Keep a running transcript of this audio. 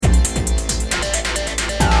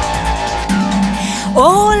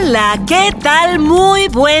Hola, ¿qué tal? Muy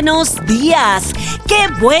buenos días. Qué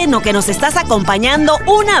bueno que nos estás acompañando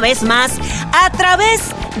una vez más a través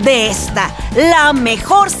de esta, la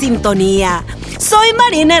mejor sintonía. Soy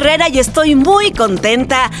Marina Herrera y estoy muy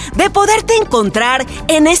contenta de poderte encontrar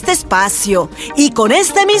en este espacio. Y con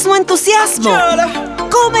este mismo entusiasmo,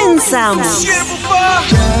 comenzamos. Ya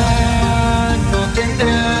no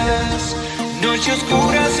tendrás noches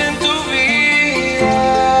oscuras en tu vida.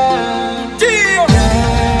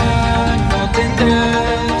 Ya no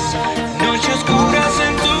tendrás noches oscuras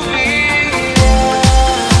en tu vida.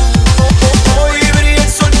 Hoy brilla el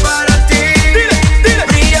sol para ti.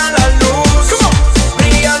 Brilla la luz.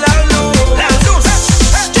 Brilla la luz.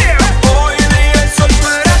 Hoy brilla el sol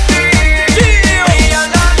para ti. Brilla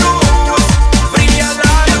la luz. Brilla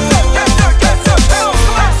la luz.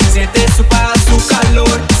 Siente su paz, su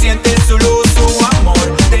calor. Siente su luz, su amor.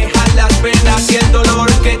 Deja las penas y el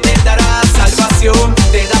dolor, que te dará salvación.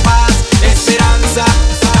 Te da paz, esperanza,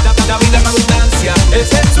 la vida en abundancia. Es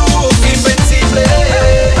Jesús invencible.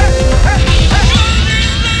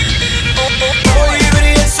 Hoy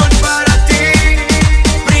brilla el sol para ti.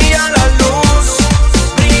 Brilla la luz.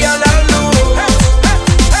 Brilla la luz.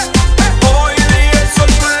 Hoy brilla el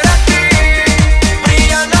sol para ti.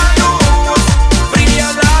 Brilla la luz. Brilla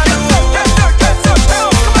la luz.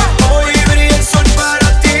 Hoy brilla el sol para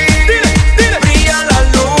ti. Brilla la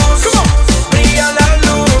luz. Brilla la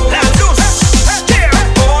luz.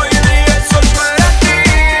 Hoy brilla el sol para ti.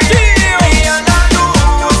 Brilla la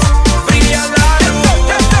luz. Brilla la luz.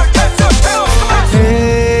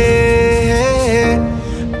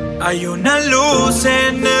 Hay una luz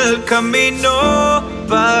en el camino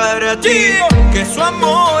para ti, que su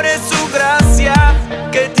amor es su gracia,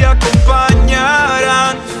 que te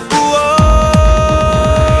acompañarán.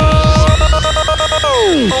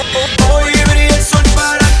 Hoy brilla el sol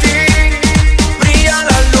para ti. Brilla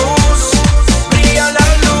la luz. Brilla la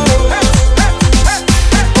luz.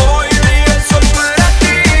 Hoy brilla el sol para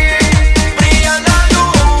ti. Brilla la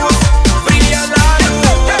luz. Brilla la luz.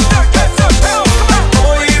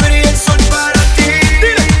 Hoy brilla el sol para ti.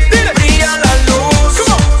 Brilla la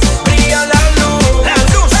luz. Brilla la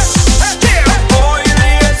luz. Hoy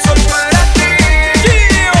brilla el sol para ti.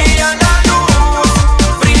 Brilla la luz.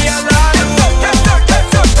 Brilla la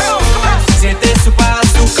luz. Siente su paz,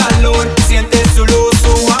 su calor. Siente su luz,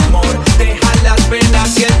 su amor. Deja las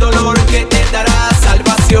penas y el dolor, que te dará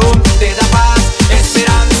salvación. Te da paz,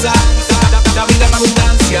 esperanza, la vida en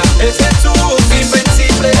abundancia. Es Jesús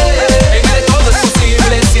invencible. En él todo es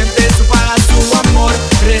posible. Siente su paz, su amor.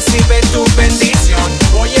 Recibe tu bendición.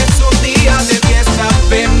 Hoy es un día de fiesta.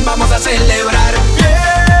 Ven, vamos a celebrar.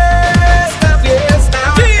 Fiesta, fiesta.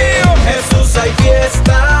 En Jesús hay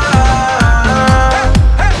fiesta.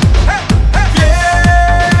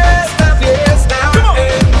 Fiesta, fiesta.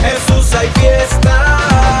 En Jesús hay fiesta.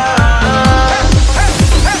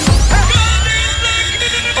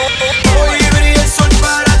 Hoy brilla el sol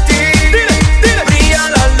para ti. Brilla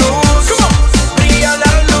la luz. Brilla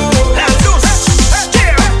la luz.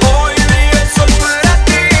 Hoy brilla el sol para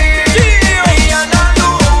ti. Brilla la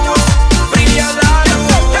luz. Brilla la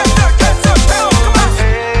luz.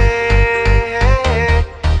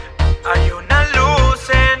 Hay una luz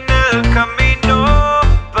en el camino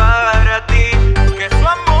para ti, que su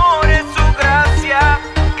amor es su gracia,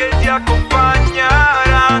 que te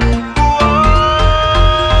acompañarán.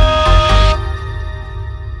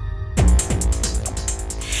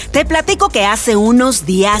 Te platico que hace unos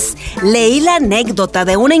días leí la anécdota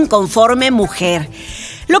de una inconforme mujer.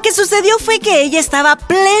 Lo que sucedió fue que ella estaba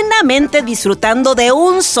plenamente disfrutando de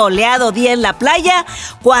un soleado día en la playa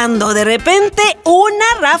cuando de repente una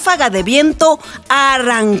ráfaga de viento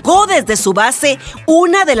arrancó desde su base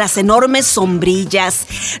una de las enormes sombrillas.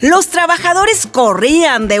 Los trabajadores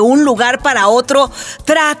corrían de un lugar para otro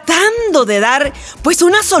tratando de dar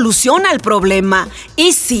una solución al problema.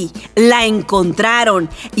 Y sí, la encontraron.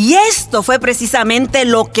 Y esto fue precisamente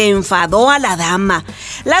lo que enfadó a la dama.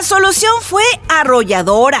 La solución fue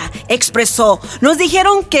arrolladora, expresó. Nos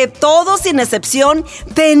dijeron que todos, sin excepción,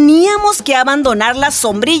 teníamos que abandonar las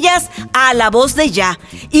sombrillas a la voz de ya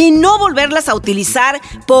y no volverlas a utilizar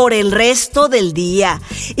por el resto del día.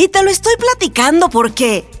 Y te lo estoy platicando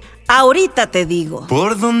porque ahorita te digo.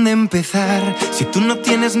 ¿Por dónde empezar? Si tú no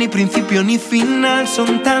tienes ni principio ni final,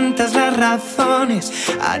 son tantas las razones.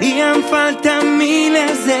 Harían falta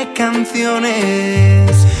miles de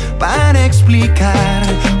canciones para explicar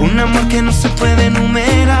un amor que no se puede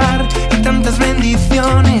enumerar y tantas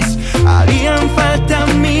bendiciones. Harían falta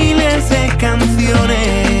miles de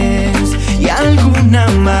canciones y alguna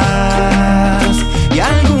más, y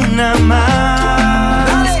alguna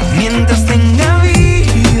más. Mientras tenga vida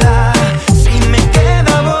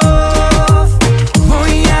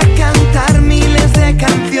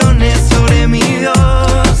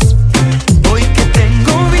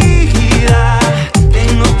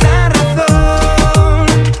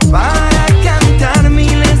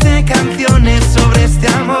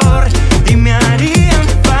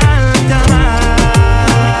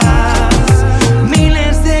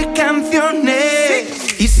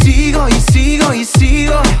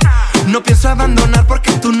No pienso abandonar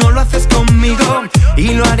porque tú no lo haces conmigo, y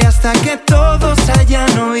lo haré hasta que todos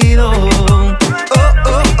hayan oído. Oh,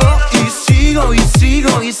 oh, oh, y sigo, y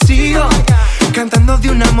sigo, y sigo cantando de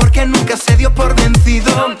un amor que nunca se dio por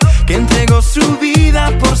vencido, que entregó su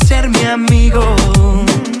vida por ser mi amigo.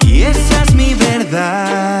 Y esa es mi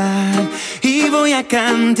verdad, y voy a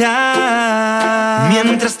cantar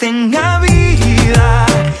mientras tenga vida.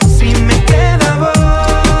 Si me queda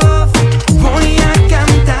voz, voy a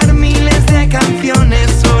cantar miles de canciones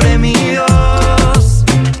sobre mi Dios.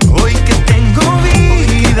 Hoy que tengo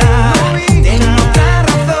vida, tengo otra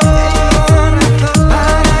razón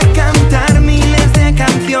para cantar miles de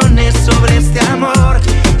canciones sobre este amor,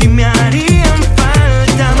 y me harían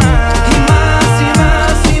falta más. Y más, y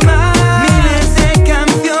más, y más, miles de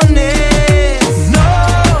canciones. No,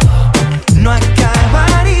 no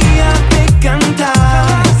acabaría de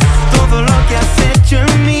cantar todo lo que has hecho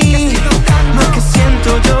en mí, lo que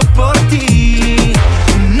siento yo por ti.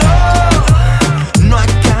 No, no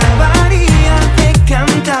acabaría de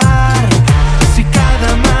cantar si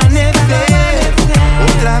cada amanecer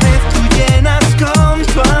otra vez tú llenas con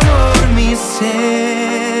tu amor mi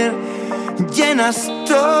ser, llenas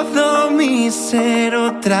todo mi ser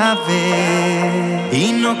otra vez,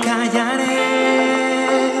 y no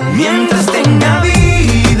callaré mientras tenga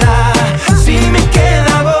vida. Si me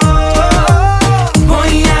queda voz,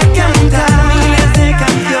 voy a cantar miles de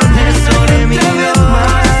canciones sobre mi Dios.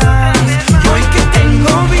 Y hoy que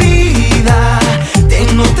tengo vida,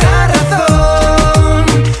 tengo otra razón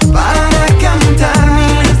para cantar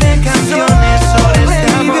miles de canciones sobre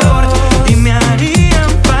este amor, y me harían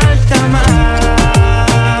falta más.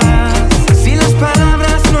 Si las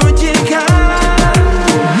palabras no llegan,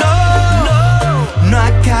 no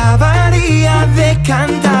acabaría de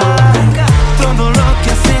cantar todo lo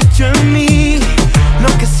que has hecho en mí, lo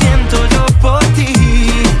que siento yo por ti.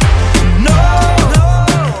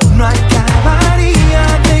 No acabaría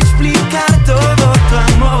de explicar todo tu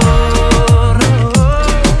amor,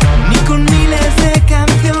 ni con miles de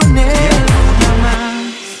canciones nada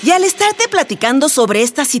más. Y al estarte platicando sobre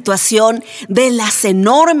esta situación de las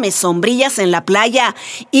enormes sombrillas en la playa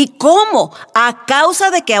y cómo, a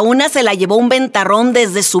causa de que a una se la llevó un ventarrón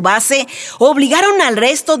desde su base, obligaron al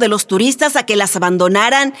resto de los turistas a que las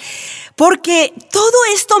abandonaran, porque todo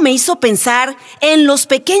esto me hizo pensar en los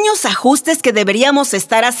pequeños ajustes que deberíamos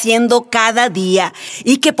estar haciendo cada día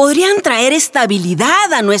y que podrían traer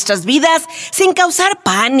estabilidad a nuestras vidas sin causar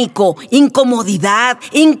pánico, incomodidad,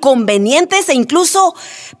 inconvenientes e incluso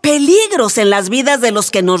peligros en las vidas de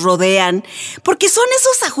los que nos rodean. Porque son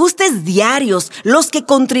esos ajustes diarios los que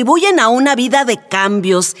contribuyen a una vida de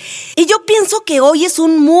cambios. Y yo pienso que hoy es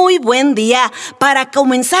un muy buen día para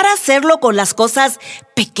comenzar a hacerlo con las cosas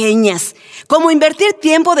pequeñas, como invertir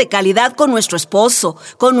tiempo de calidad con nuestro esposo,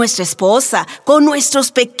 con nuestra esposa, con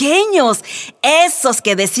nuestros pequeños, esos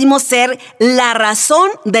que decimos ser la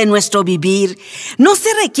razón de nuestro vivir. No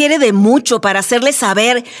se requiere de mucho para hacerles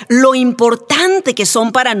saber lo importante que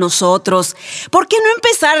son para nosotros. ¿Por qué no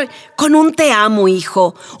empezar con un te amo,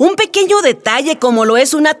 hijo? Un pequeño detalle como lo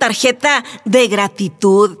es una tarjeta de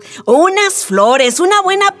gratitud, o unas flores, una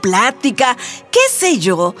buena plática, qué sé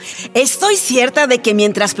yo. Estoy cierta de que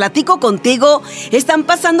mientras platico contigo, están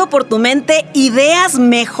pasando por tu mente ideas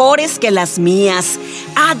mejores que las mías.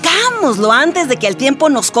 Hagámoslo antes de que el tiempo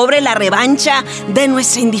nos cobre la revancha de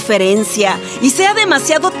nuestra indiferencia y sea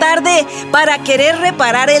demasiado tarde para querer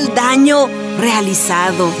reparar el daño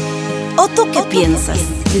realizado. ¿O tú qué piensas?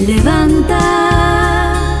 Levanta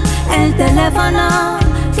el teléfono,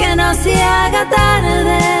 que no se haga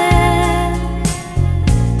tarde.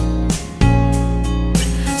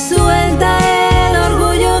 Suelta el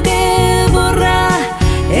orgullo que borra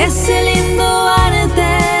ese lindo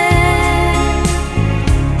arte.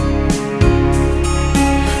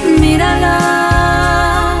 Míralo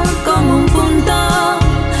como un punto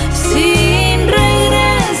sin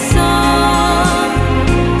regreso.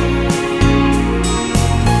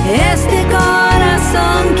 Este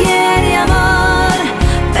corazón quiere amor,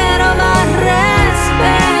 pero más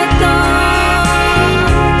respeto.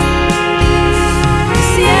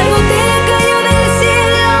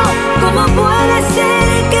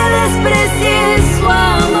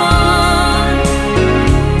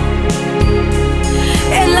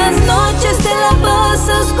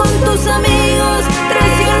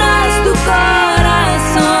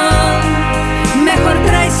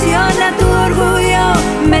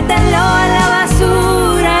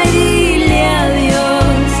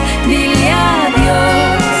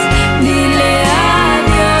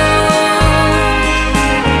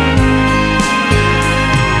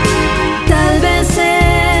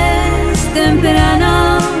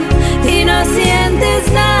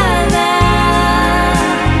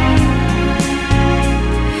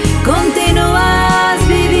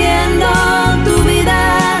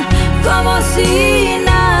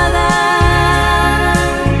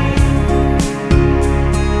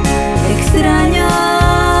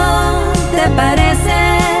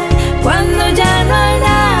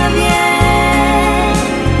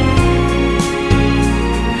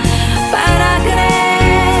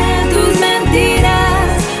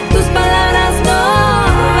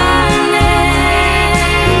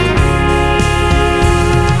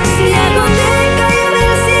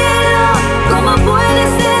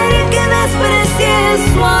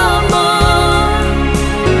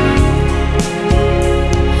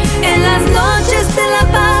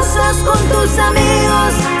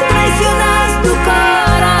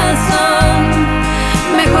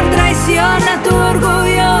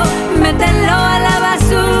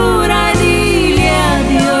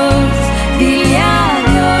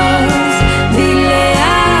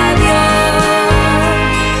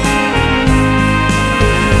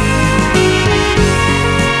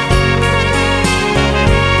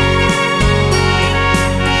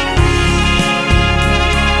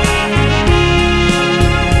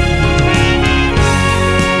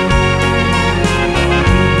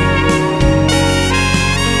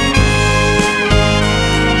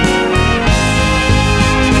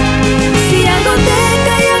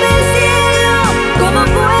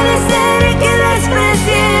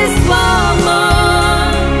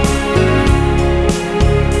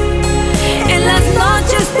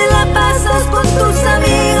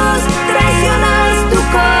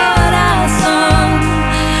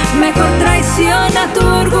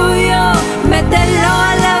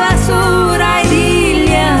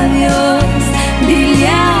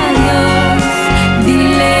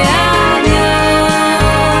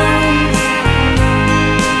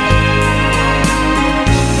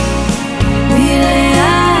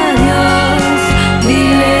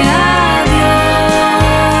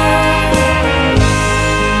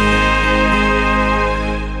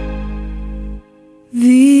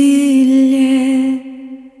 Dile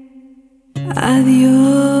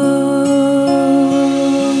adiós.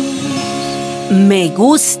 Me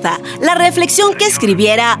gusta la reflexión que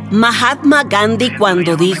escribiera Mahatma Gandhi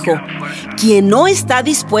cuando dijo: quien no está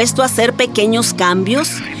dispuesto a hacer pequeños cambios,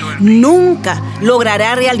 nunca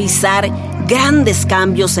logrará realizar grandes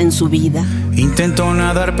cambios en su vida. Intento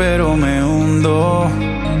nadar pero me hundo,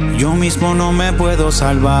 yo mismo no me puedo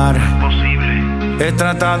salvar. He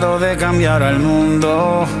tratado de cambiar al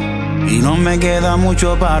mundo y no me queda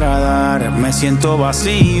mucho para dar. Me siento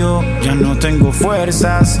vacío, ya no tengo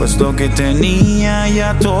fuerzas, pues lo que tenía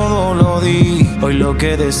ya todo lo di. Hoy lo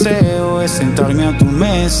que deseo es sentarme a tu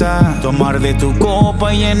mesa, tomar de tu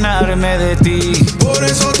copa y llenarme de ti. Por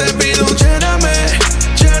eso te pido, lléname,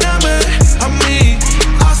 lléname a mí,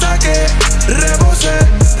 hasta que rebose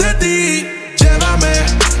de ti. Llévame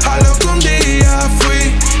a lo que un día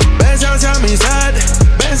fui, ven hacia mi sed,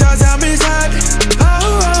 ven hacia mi sed. Oh,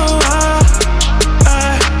 oh, oh.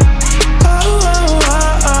 Ay. Oh, oh,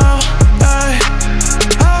 oh, oh. Ay.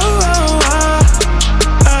 Oh, oh, oh.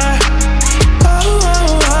 Ay. Oh, oh,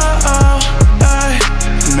 oh, oh. Ay.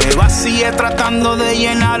 Me vacié tratando de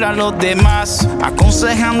llenar a los demás,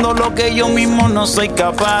 aconsejando lo que yo mismo no soy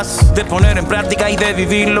capaz de poner en práctica y de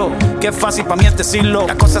vivirlo. Qué fácil para mí es decirlo,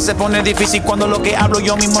 la cosa se pone difícil cuando lo que hablo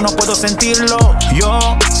yo mismo no puedo sentirlo.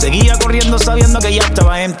 Yo seguía corriendo sabiendo que ya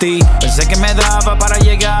estaba en ti. Pensé que me daba para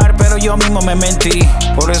llegar, pero yo mismo me mentí.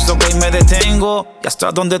 Por eso que hoy me detengo y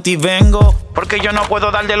hasta donde ti vengo, porque yo no puedo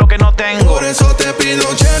dar de lo que no tengo. Por eso te pido,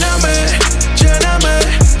 lléname, lléname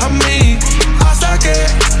a mí, hasta que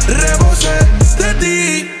rebose de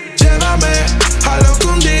ti. Llévame a lo que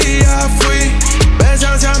un día fui, ven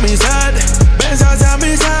hacia mi sed, ven hacia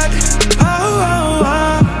mi sed. Oh, oh,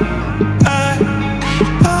 oh. Ay.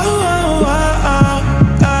 Oh, oh, oh, oh.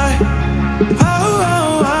 Ay. Oh,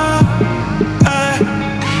 oh, oh. Ay.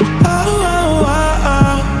 Oh, oh, oh,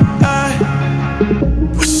 oh. Ay.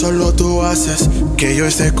 Pues solo tú haces que yo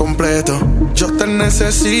esté completo. Yo te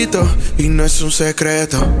necesito y no es un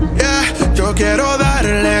secreto. Yeah, yo quiero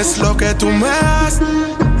darles lo que tú me das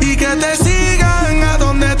y que te sigan a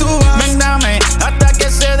donde tú vas. Ven, dame hasta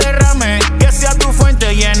que se derrame, que sea tu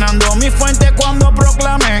fuente llenando mi fuente cuando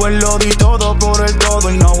proclame. Pues lo di todo por el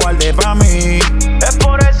todo y no guardé pa' mí. Es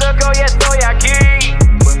por eso que hoy estoy aquí,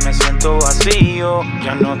 pues me siento vacío,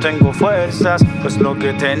 ya no tengo fuerzas, pues lo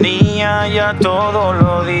que tenía ya todo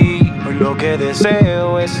lo di. Hoy lo que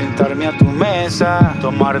deseo es sentarme a tu mesa,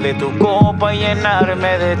 tomar de tu copa y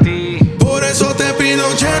llenarme de ti. Por eso te pido,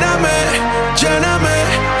 lléname, lléname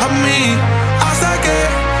a mí, hasta que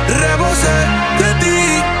rebose de ti.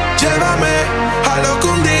 Llévame a lo que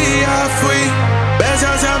un día fui, ven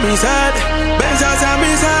hacia mi sed, ven hacia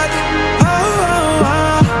mi sed. Oh, oh,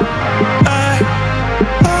 oh. Ay.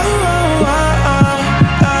 Oh, oh, oh, oh.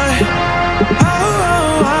 Ay. Oh,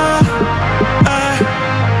 oh, oh. Ay.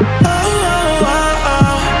 Oh, oh,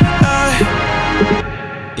 oh. Ay.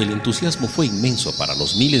 El entusiasmo fue inmenso para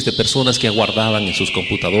los miles de personas que aguardaban en sus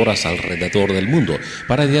computadoras alrededor del mundo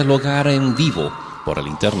para dialogar en vivo por el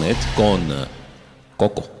internet con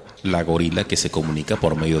Coco, la gorila que se comunica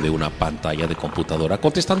por medio de una pantalla de computadora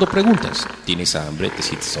contestando preguntas. ¿Tienes hambre? ¿Te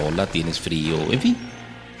sientes sola? ¿Tienes frío? En fin.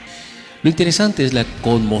 Lo interesante es la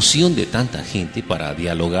conmoción de tanta gente para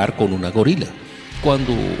dialogar con una gorila,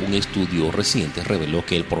 cuando un estudio reciente reveló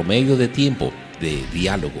que el promedio de tiempo de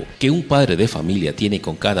diálogo que un padre de familia tiene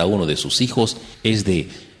con cada uno de sus hijos es de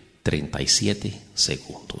 37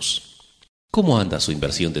 segundos. ¿Cómo anda su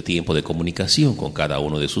inversión de tiempo de comunicación con cada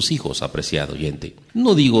uno de sus hijos, apreciado oyente?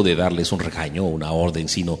 No digo de darles un regaño o una orden,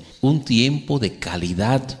 sino un tiempo de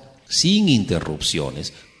calidad, sin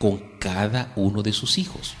interrupciones, con cada uno de sus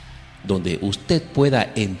hijos, donde usted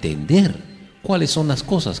pueda entender cuáles son las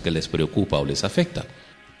cosas que les preocupa o les afecta.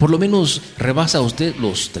 Por lo menos, ¿rebasa usted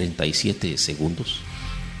los 37 segundos?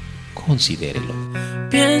 Considérelo.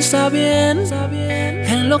 Piensa bien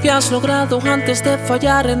en lo que has logrado antes de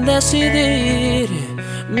fallar en decidir.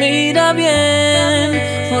 Mira bien,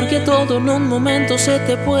 porque todo en un momento se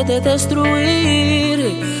te puede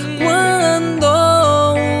destruir.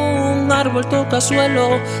 Cuando un árbol toca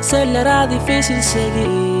suelo, se le hará difícil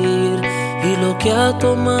seguir. Y lo que ha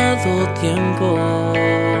tomado tiempo,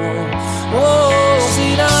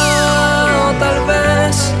 si no, tal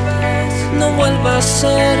vez no vuelva a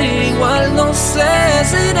ser igual, no sé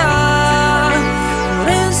si irá. Por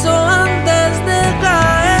eso antes de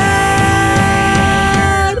caer,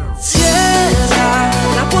 cierra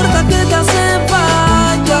la puerta que te hace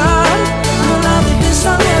fallar, no la dejes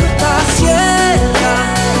abierta. Cierra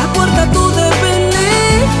la puerta a tu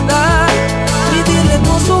debilidad y dile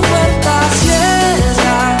con su vuelta.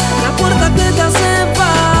 Cierra la puerta que te hace fallar.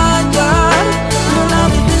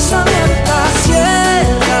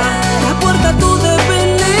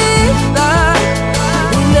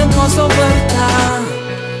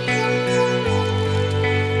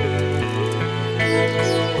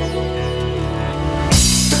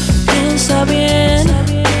 piensa bien.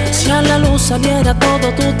 Si a la luz saliera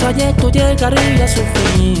todo, tu trayecto llegaría a su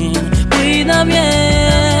fin. Cuida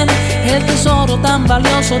bien, el tesoro tan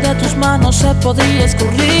valioso de tus manos se podría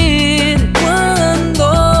escurrir.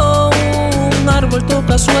 Cuando un árbol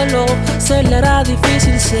toca suelo, se le hará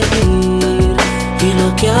difícil seguir. Y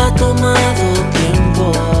lo que ha tomado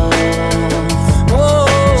tiempo,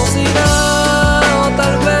 será, o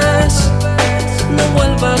tal vez no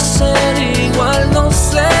vuelva a ser igual, no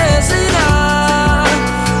sé, será.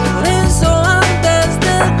 Por eso antes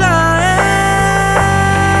de caer,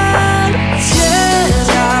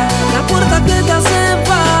 cierra la puerta que te hace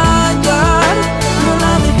fallar, no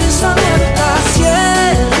la dejes abierta.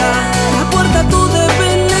 Cierra la puerta a tu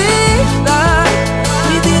debilidad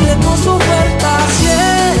y dile con su oferta.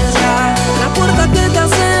 Cierra la puerta que te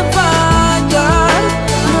hace fallar,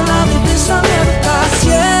 no la dejes abierta.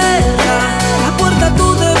 Cierra la puerta a tu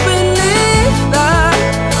debilidad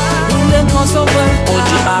y dile con su oferta.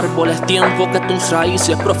 Oye árbol, es tiempo que tus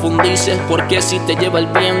raíces profundices, porque si te lleva el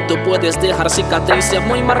viento puedes dejar cicatrices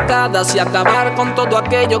muy marcadas y acabar con todo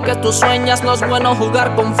aquello que tú sueñas. No es bueno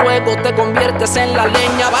jugar con fuego, te conviertes en la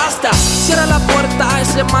leña. Basta, cierra la puerta a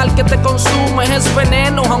ese mal que te consume. Es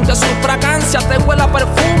veneno, aunque su fragancia te huela a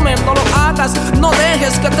perfume. No lo hagas, no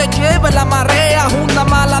dejes que te lleve la marea. Una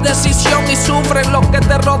mala decisión y sufre lo que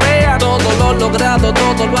te rodea. Todo lo logrado,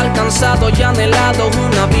 todo lo alcanzado y anhelado,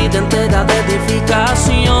 una vida entera de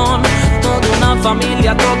edificación, toda una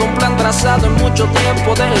familia, todo un plan trazado en mucho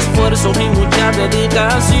tiempo de esfuerzo y mucha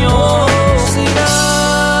dedicación.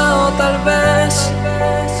 Será, o tal vez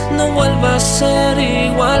no vuelva a ser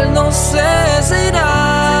igual, no sé,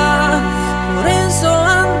 será. Por eso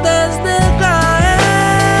antes de caer,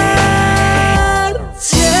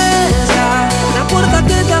 cierra la puerta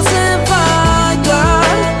que te hace fallar,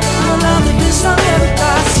 no la dejes abierta.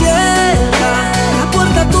 Cierra la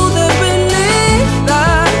puerta a tu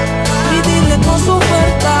debilidad y dile con su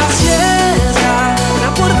oferta. Cierra la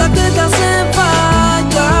puerta que te hace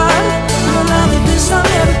fallar, no la dejes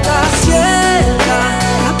abierta. Cierra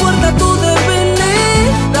la puerta a tu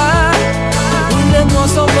debilidad y dile con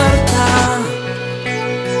su oferta.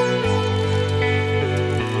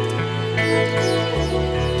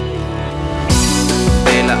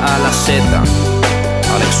 De la A a la Z,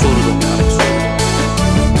 Alex Zurdo.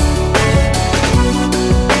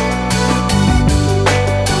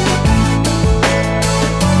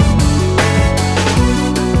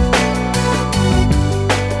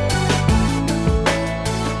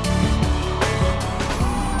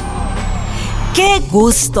 ¡Qué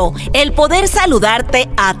gusto el poder saludarte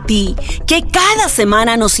a ti, que cada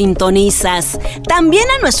semana nos sintonizas! También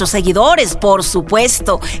a nuestros seguidores, por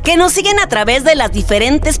supuesto, que nos siguen a través de las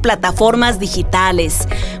diferentes plataformas digitales.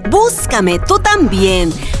 Búscame tú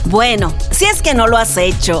también. Bueno, si es que no lo has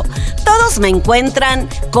hecho. Todos me encuentran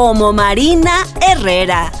como Marina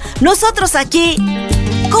Herrera. Nosotros aquí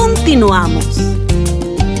continuamos.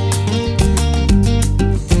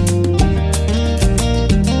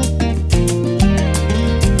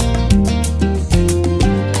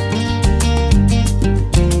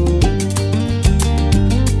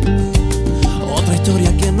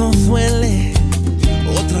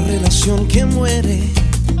 Que muere,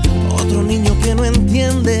 otro niño que no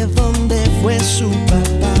entiende dónde fue su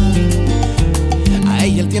papá. A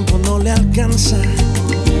ella el tiempo no le alcanza,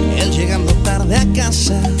 él llegando tarde a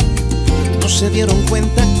casa. No se dieron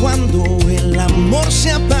cuenta cuando el amor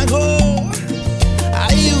se apagó.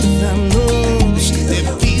 Ayúdanos, te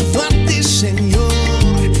pido a ti, Señor,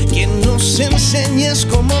 que nos enseñes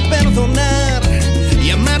cómo perdonar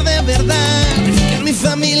y amar de verdad. Que en mi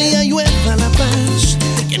familia llueva la paz,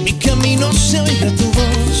 que en mi camino se oiga tu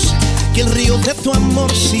voz, que el río de tu amor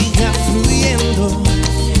siga fluyendo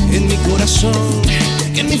en mi corazón.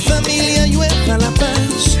 Que en mi familia llueva la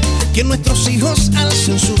paz, que nuestros hijos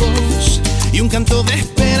alcen su voz y un canto de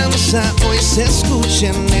esperanza hoy se escuche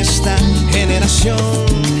en esta generación.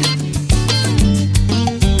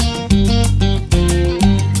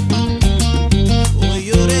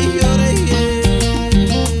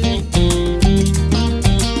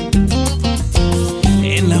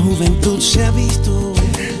 Se ha visto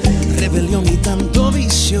rebelión y tanto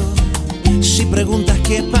vicio. Si preguntas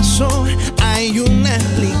qué pasó, hay una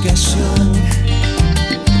explicación.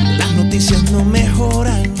 Las noticias no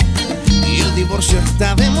mejoran y el divorcio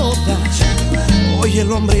está de moda. Hoy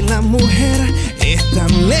el hombre y la mujer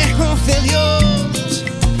están lejos de Dios.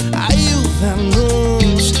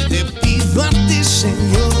 Ayúdanos, te pido a ti,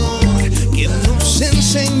 Señor, que nos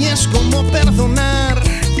enseñes cómo perdonar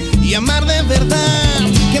y amar de verdad.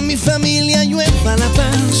 Que en mi familia llueva la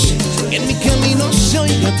paz, que en mi camino se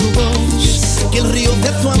oiga tu voz, que el río de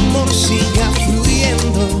tu amor siga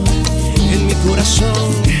fluyendo en mi corazón.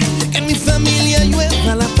 Que en mi familia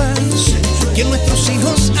llueva la paz, que nuestros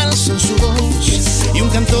hijos alcen su voz y un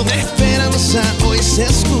canto de esperanza hoy se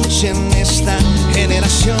escuche en esta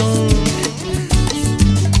generación.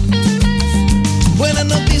 Buenas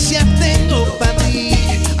noticias tengo para ti,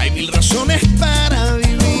 hay mil razones para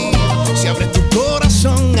vivir. Si abres tu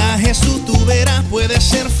corazón a Jesús, tú verás, puedes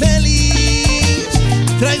ser feliz.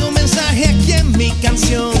 Traigo un mensaje aquí en mi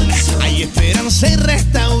canción, hay esperanza y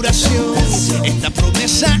restauración. Esta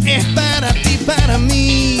promesa es para ti, para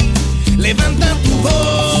mí. Levanta tu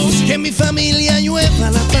voz, que en mi familia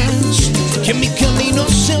llueva la paz, que en mi camino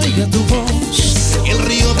se oiga tu voz, que el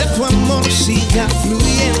río de tu amor siga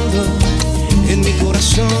fluyendo en mi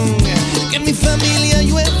corazón. Que en mi familia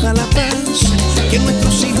llueva la paz, que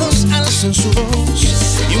nuestros hijos alcen su voz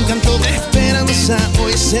y un canto de esperanza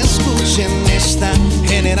hoy se escuche en esta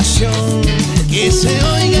generación. Que se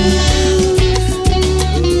oiga.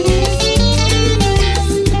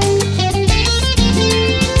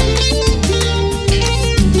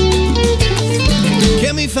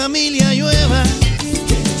 Que mi familia llueva,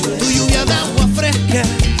 tu lluvia de agua fresca,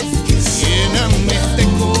 lléname este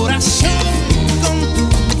corazón con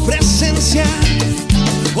tu presencia.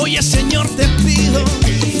 Oye, Señor, te pido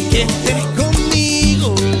que estés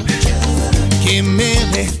conmigo, que me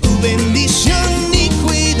des tu bendición y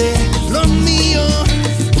cuide los míos.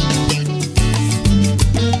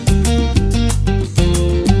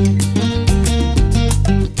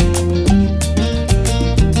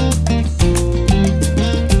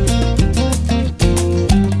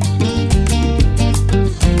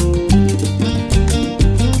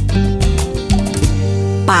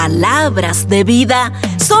 Palabras de vida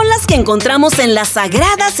son las que encontramos en las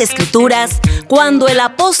Sagradas Escrituras cuando el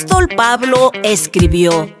apóstol Pablo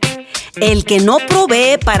escribió: el que no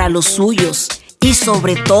provee para los suyos y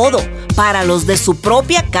sobre todo para los de su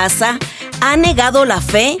propia casa, ha negado la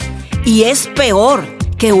fe y es peor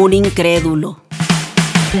que un incrédulo.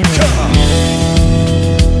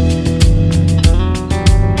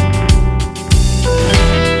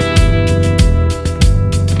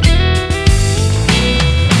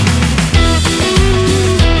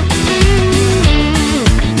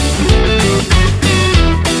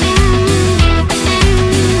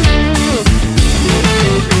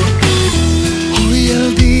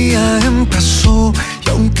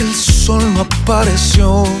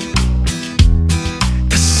 Apareció,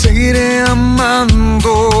 te seguiré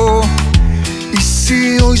amando. Y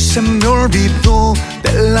si hoy se me olvidó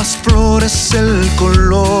de las flores el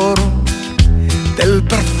color, del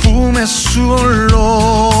perfume su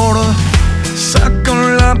olor, saca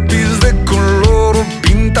un lápiz de color,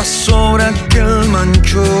 pinta sobre aquel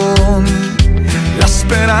manchón la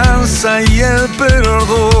esperanza y el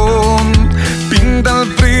perdón. Pinta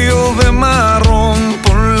el frío de marrón,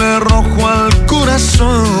 ponle rojo al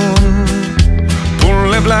corazón,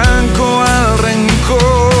 ponle blanco al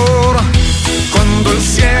rencor. Cuando el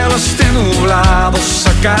cielo esté nublado,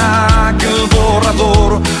 saca aquel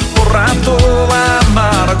borrador, borra toda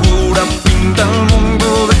amargura, pinta el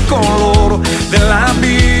mundo de color. De la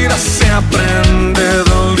vida se aprende,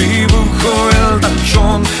 del dibujo el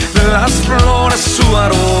tachón, de las flores su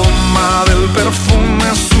aroma, del perfume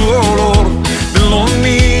su olor, de los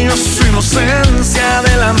niños su inocencia,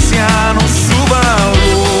 del anciano su valor.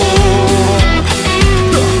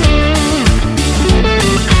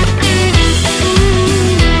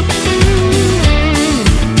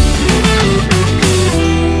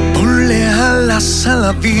 Ponle alas a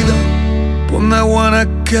la vida, pon agua en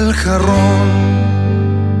aquel jarrón.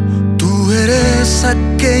 Tú eres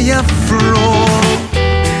aquella flor,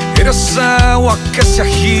 eres agua que se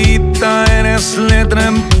agita, eres letra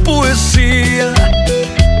en poesía,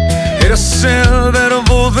 eres el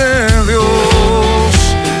verbo de Dios.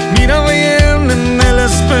 Mira bien en el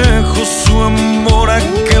espejo su amor,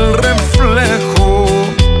 aquel reflejo.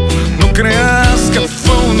 No creas que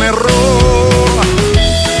fue un error.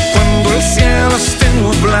 Cuando el cielo esté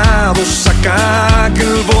nublado, saca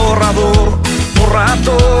aquel borrador, borra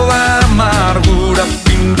toda amargura,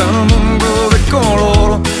 pinta el mundo de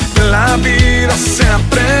color. De la vida se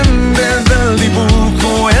aprende, del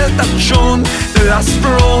dibujo el tachón, de las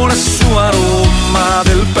flores su aroma,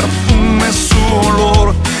 del perfume su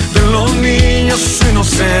olor, de los niños su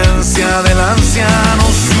inocencia, del anciano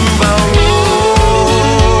su valor.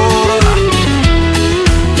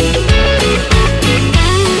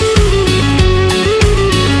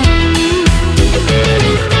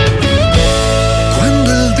 Cuando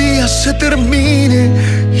el día se termine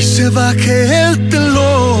y se baje el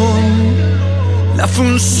telón, la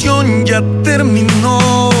función ya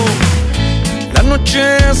terminó, la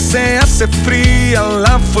noche se hace se fría,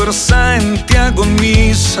 la fuerza en ti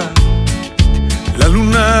agoniza. La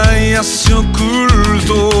luna ya se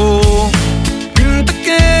ocultó. Pinta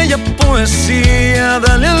aquella poesía,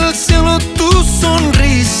 dale al cielo tu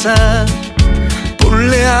sonrisa.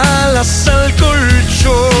 Ponle alas al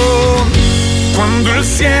colchón. Cuando el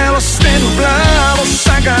cielo esté nublado,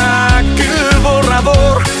 saca aquel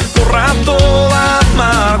borrador. Borra toda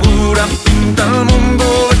amargura, pinta el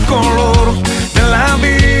mundo de color. De la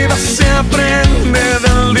vida se aprende,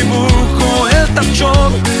 del dibujo el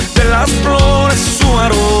tachón. De las flores su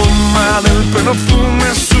aroma, del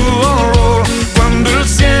perfume su olor. Cuando el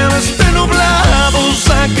cielo esté nublado,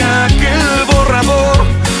 saca aquel borrador.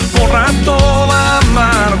 Borra toda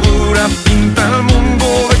amargura, pinta el mundo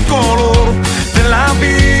de color. De la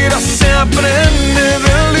vida se aprende,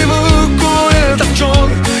 del dibujo el tachón.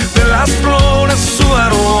 De las flores su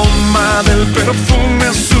aroma, del perfume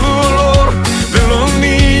su olor. De los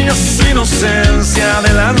niños su inocencia,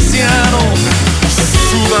 del anciano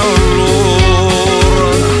su valor.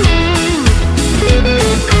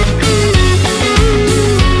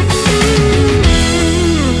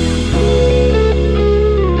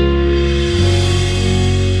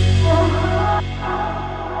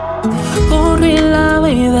 Corrí la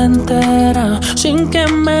vida entera sin que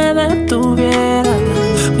me detuviera,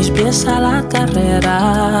 mis pies a la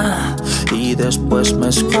carrera, y después me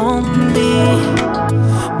escondí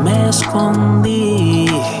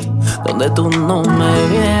donde tú no me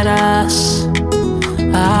vieras.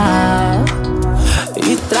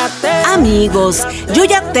 Y traté. Amigos, yo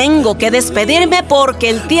ya tengo que despedirme porque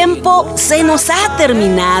el tiempo se nos ha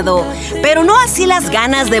terminado, pero no así las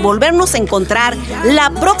ganas de volvernos a encontrar la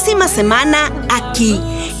próxima semana aquí,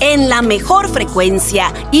 en la mejor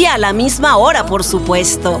frecuencia y a la misma hora, por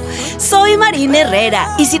supuesto. Soy Marina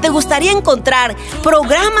Herrera, y si te gustaría encontrar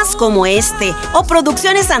programas como este o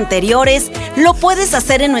producciones anteriores, lo puedes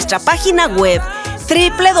hacer en nuestra página web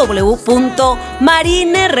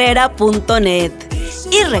www.marineherrera.net.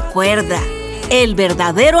 Y recuerda, el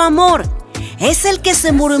verdadero amor es el que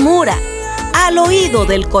se murmura al oído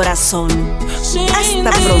del corazón.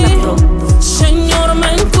 Hasta pronto. Señor,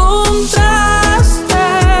 me encontraste.